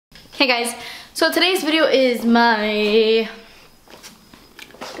Hey guys, so today's video is my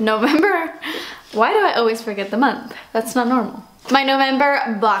November. Why do I always forget the month? That's not normal. My November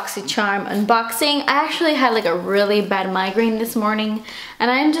BOXYCHARM unboxing. I actually had like a really bad migraine this morning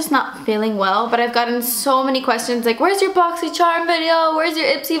and I'm just not feeling well, but I've gotten so many questions like, where's your BOXYCHARM video? Where's your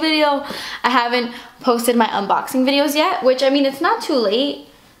Ipsy video? I haven't posted my unboxing videos yet, which I mean, it's not too late.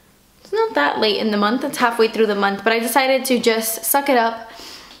 It's not that late in the month, it's halfway through the month, but I decided to just suck it up,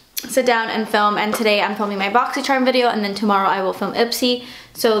 sit down and film. And today I'm filming my BOXYCHARM video and then tomorrow I will film Ipsy.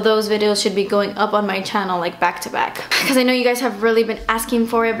 So those videos should be going up on my channel like back to back. Because I know you guys have really been asking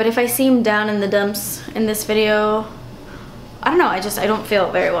for it, but if I seem down in the dumps in this video, I don't know, I don't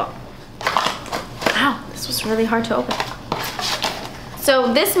feel very well. Ow, this was really hard to open.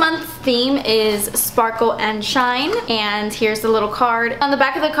 So this month's theme is Sparkle and Shine, and here's the little card. On the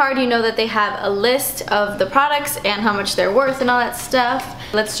back of the card, you know that they have a list of the products and how much they're worth and all that stuff.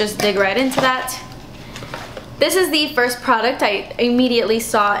 Let's just dig right into that. This is the first product I immediately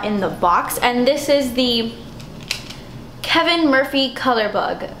saw in the box, and this is the Kevin Murphy Color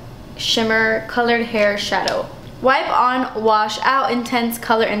Bug Shimmer Colored Hair Shadow. Wipe on, wash out intense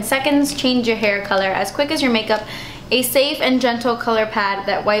color in seconds, change your hair color as quick as your makeup. A safe and gentle color pad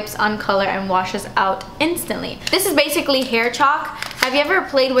that wipes on color and washes out instantly. This is basically hair chalk. Have you ever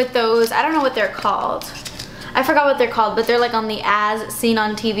played with those? I don't know what they're called. I forgot what they're called, but they're like on the as seen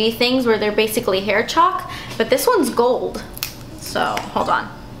on TV things where they're basically hair chalk, but this one's gold. So, hold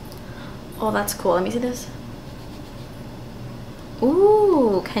on. Oh, that's cool. Let me see this.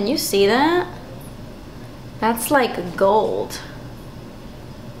 Ooh, can you see that? That's like gold.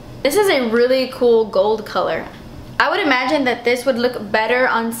 This is a really cool gold color. I would imagine that this would look better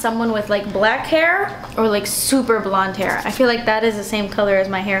on someone with like black hair or like super blonde hair. I feel like that is the same color as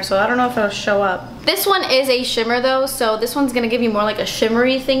my hair, so I don't know if it'll show up. This one is a shimmer though, so this one's gonna give you more like a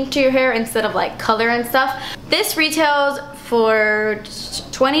shimmery thing to your hair instead of like color and stuff. This retails for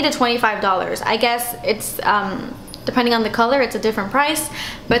 $20 to $25. I guess it's, depending on the color, it's a different price,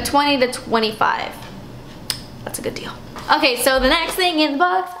 but $20 to $25. That's a good deal. Okay, so the next thing in the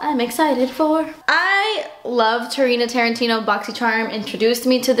box I'm excited for. I love Tarina Tarantino. BOXYCHARM introduced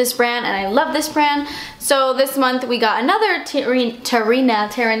me to this brand and I love this brand. So this month we got another Tarina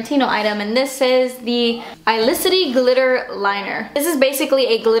Tarantino item, and this is the Ilicity Glitter Liner. This is basically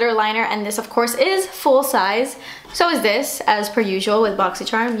a glitter liner, and this of course is full size. So is this, as per usual with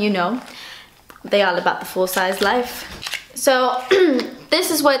BOXYCHARM, you know. They all about the full size life. So this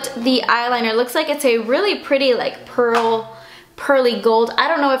is what the eyeliner looks like. It's a really pretty like pearly gold. I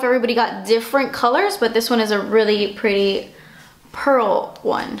don't know if everybody got different colors, but this one is a really pretty pearl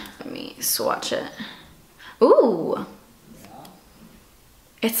one. Let me swatch it. Ooh.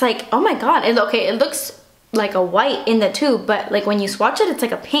 It's like, oh my god. Okay, it looks like a white in the tube, but like when you swatch it, it's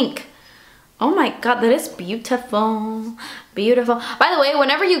like a pink. Oh my god, that is beautiful. Beautiful. By the way,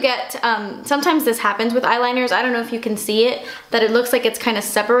 whenever you get, sometimes this happens with eyeliners, I don't know if you can see it, that it looks like it's kind of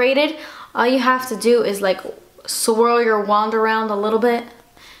separated. All you have to do is like swirl your wand around a little bit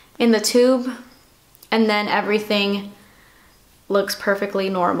in the tube, and then everything looks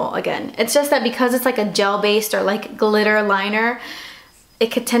perfectly normal again. It's just that because it's like a gel-based or like glitter liner, it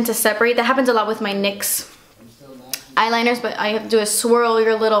could tend to separate. That happens a lot with my NYX eyeliners, but all you have to do is swirl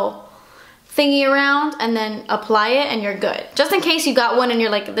your little thingy around and then apply it and you're good. Just in case you got one and you're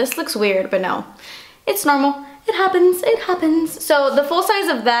like, this looks weird, but no, it's normal. It happens, it happens. So the full size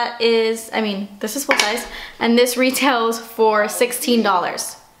of that is, I mean, this is full size, and this retails for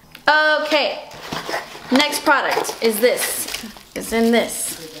 $16. Okay, next product is this. It's in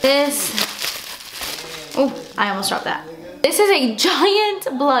this. Oh, I almost dropped that. This is a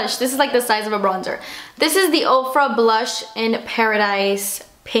giant blush. This is like the size of a bronzer. This is the Ofra Blush in Paradise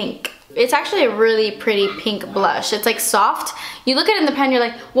Pink. It's actually a really pretty pink blush. It's like soft. You look at it in the pen, you're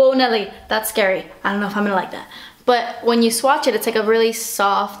like, whoa, Nelly, that's scary. I don't know if I'm gonna like that. But when you swatch it, it's like a really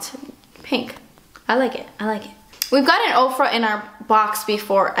soft pink. I like it, I like it. We've got an Ofra in our box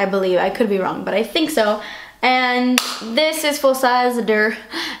before, I believe. I could be wrong, but I think so. And this is full size,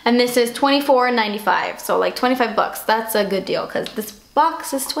 and this is $24.95. So like 25 bucks. That's a good deal because this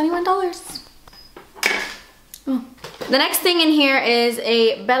box is $21. Oh. The next thing in here is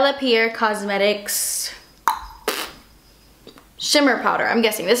a Bella Pierre Cosmetics shimmer powder. I'm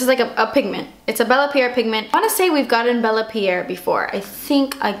guessing this is like a pigment. It's a Bella Pierre pigment. I want to say we've gotten Bella Pierre before. I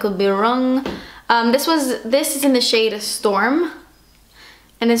think I could be wrong. This is in the shade Storm,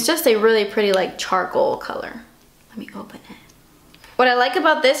 and it's just a really pretty like charcoal color. Let me open it. What I like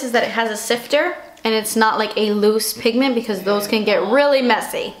about this is that it has a sifter and it's not like a loose pigment because those can get really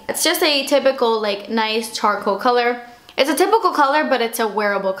messy. It's just a typical like nice charcoal color. It's a typical color, but it's a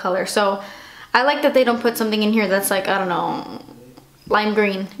wearable color. So I like that they don't put something in here that's like, I don't know, lime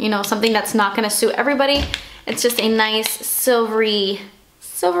green, you know, something that's not gonna suit everybody. It's just a nice silvery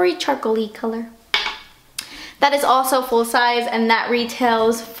charcoaly color. That is also full size, and that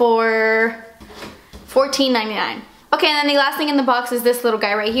retails for $14.99. Okay, and then the last thing in the box is this little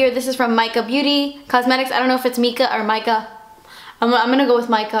guy right here. This is from Micah Beauty Cosmetics. I don't know if it's Mika or Micah. I'm gonna go with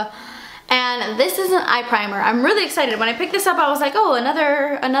Micah. And this is an eye primer. I'm really excited. When I picked this up, I was like, oh,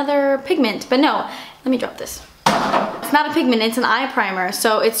 another pigment. But no, let me drop this. It's not a pigment, it's an eye primer.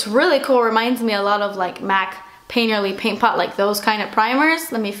 So it's really cool. Reminds me a lot of like MAC Painterly Paint Pot, like those kind of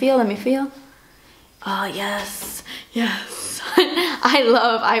primers. Let me feel. Oh, yes, yes. I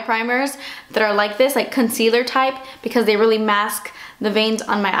love eye primers that are like this, like concealer type, because they really mask the veins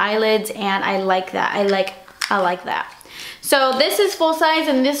on my eyelids, and I like that. I like that. So this is full size,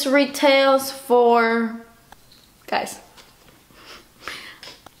 and this retails for, guys,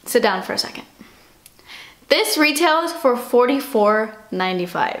 sit down for a second. This retails for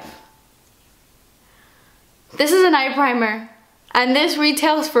 $44.95. This is an eye primer, and this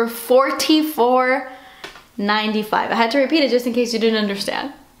retails for $44.95. I had to repeat it just in case you didn't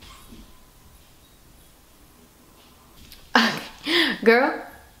understand. Okay. Girl,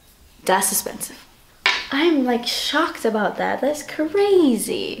 that's expensive. I'm like shocked about that. That's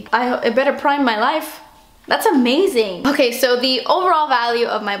crazy. I better prime my life. That's amazing. Okay, so the overall value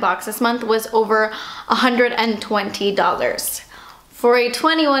of my box this month was over $120 for a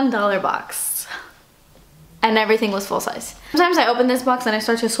 $21 box. And everything was full size. Sometimes I open this box and I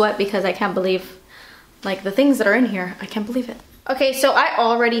start to sweat because I can't believe like the things that are in here. I can't believe it. Okay, so I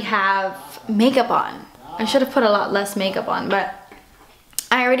already have makeup on. I should have put a lot less makeup on, but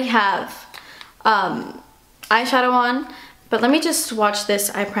I already have eyeshadow on. But let me just swatch this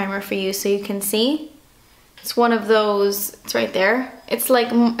eye primer for you so you can see. It's one of those, it's right there. It's like,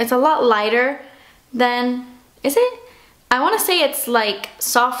 it's a lot lighter than, is it? I want to say it's like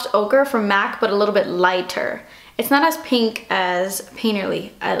soft ochre from MAC, but a little bit lighter. It's not as pink as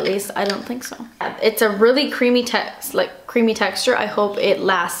Painterly, at least I don't think so. It's a really creamy texture. I hope it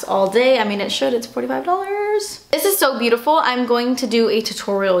lasts all day. I mean, it should. It's $45. This is so beautiful. I'm going to do a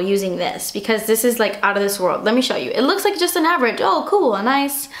tutorial using this because this is like out of this world. Let me show you. It looks like just an average. Oh, cool, a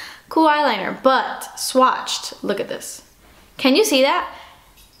nice, cool eyeliner, but swatched. Look at this. Can you see that?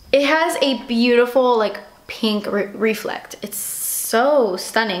 It has a beautiful like pink reflect. It's so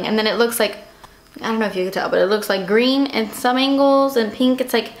stunning. And then it looks like, I don't know if you can tell, but it looks like green in some angles and pink.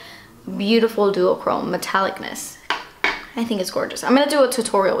 It's like beautiful duochrome metallicness. I think it's gorgeous. I'm gonna do a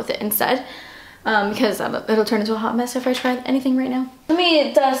tutorial with it instead because it'll turn into a hot mess if I try anything right now. Let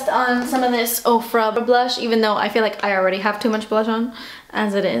me dust on some of this Ofra blush, even though I feel like I already have too much blush on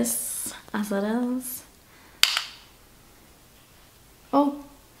as it is. Oh,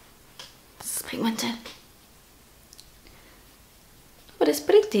 this is pigmented. But it's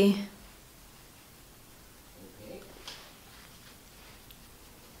pretty.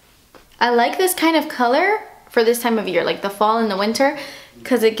 I like this kind of color for this time of year, like the fall and the winter,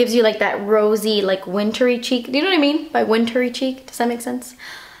 because it gives you like that rosy, like wintry cheek. Do you know what I mean by wintry cheek? Does that make sense?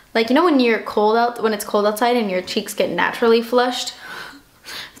 Like, you know when you're cold out, when it's cold outside and your cheeks get naturally flushed?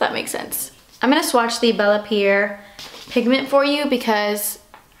 If that makes sense. I'm gonna swatch the Bella Pierre pigment for you because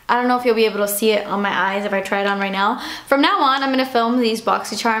I don't know if you'll be able to see it on my eyes if I try it on right now. From now on, I'm gonna film these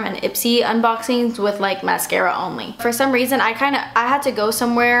BOXYCHARM and Ipsy unboxings with like mascara only. For some reason, I had to go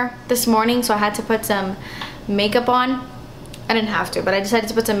somewhere this morning, so I had to put some makeup on. I didn't have to, but I decided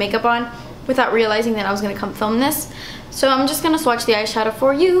to put some makeup on without realizing that I was gonna come film this. So I'm just gonna swatch the eyeshadow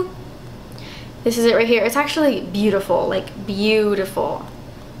for you. This is it right here. It's actually beautiful, like beautiful.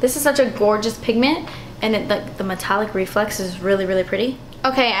 This is such a gorgeous pigment, and the metallic reflex is really, really pretty.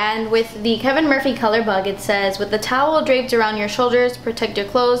 Okay, and with the Kevin Murphy Color Bug, it says, with the towel draped around your shoulders, protect your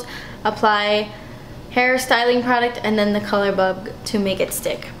clothes, apply hair styling product, and then the Color Bug to make it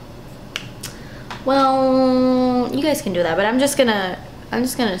stick. Well, you guys can do that, but I'm just gonna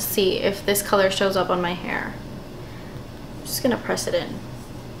see if this color shows up on my hair. I'm just gonna press it in.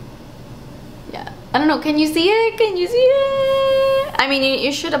 Yeah, I don't know, can you see it? Can you see it? I mean,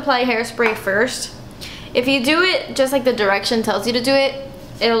 you should apply hairspray first. If you do it just like the direction tells you to do it,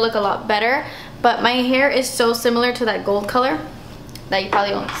 it'll look a lot better. But my hair is so similar to that gold color that you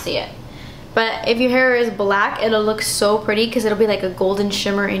probably won't see it. But if your hair is black, it'll look so pretty because it'll be like a golden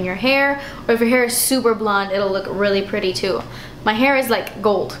shimmer in your hair. Or if your hair is super blonde, it'll look really pretty too. My hair is like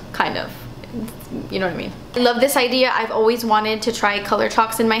gold, kind of. You know what I mean? I love this idea. I've always wanted to try color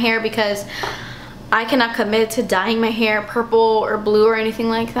chalks in my hair because I cannot commit to dyeing my hair purple or blue or anything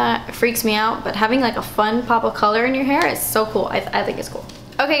like that. It freaks me out, but having like a fun pop of color in your hair is so cool. I think it's cool.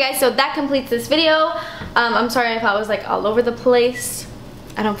 Okay guys, so that completes this video. I'm sorry if I was like all over the place.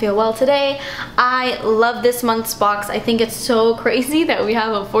 I don't feel well today. I love this month's box. I think it's so crazy that we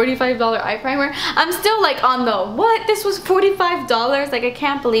have a $45 eye primer. I'm still like on the, what? This was $45? Like I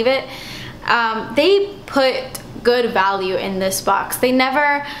can't believe it. They put good value in this box. They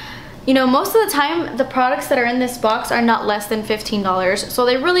never, you know, most of the time the products that are in this box are not less than $15. So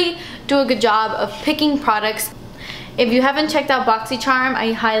they really do a good job of picking products. If you haven't checked out BOXYCHARM,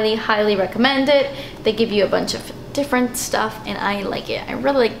 I highly recommend it. They give you a bunch of different stuff and I like it. I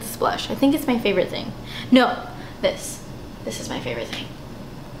really like this blush. I think it's my favorite thing. No, this is my favorite thing.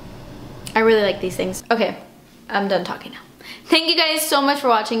 I really like these things. Okay, I'm done talking now. Thank you guys so much for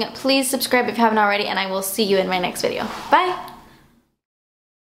watching. Please subscribe if you haven't already, and I will see you in my next video. Bye!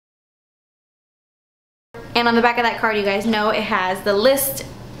 And on the back of that card, you guys know it has the list.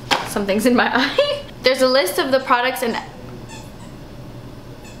 Something's in my eye. There's a list of the products and...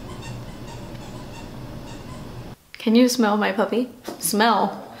 Can you smell my puppy? Smell?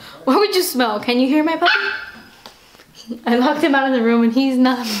 What would you smell? Can you hear my puppy? I locked him out of the room and he's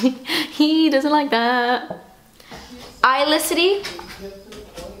not... He doesn't like that. Eyelicity.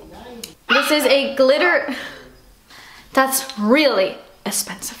 This is a glitter that's really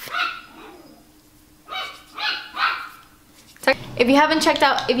expensive. If you haven't checked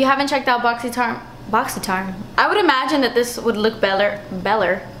out BOXYCHARM, I would imagine that this would look better.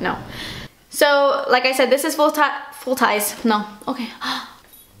 No. So, like I said, this is full ties. No. Okay.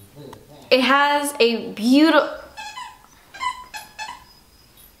 It has a beautiful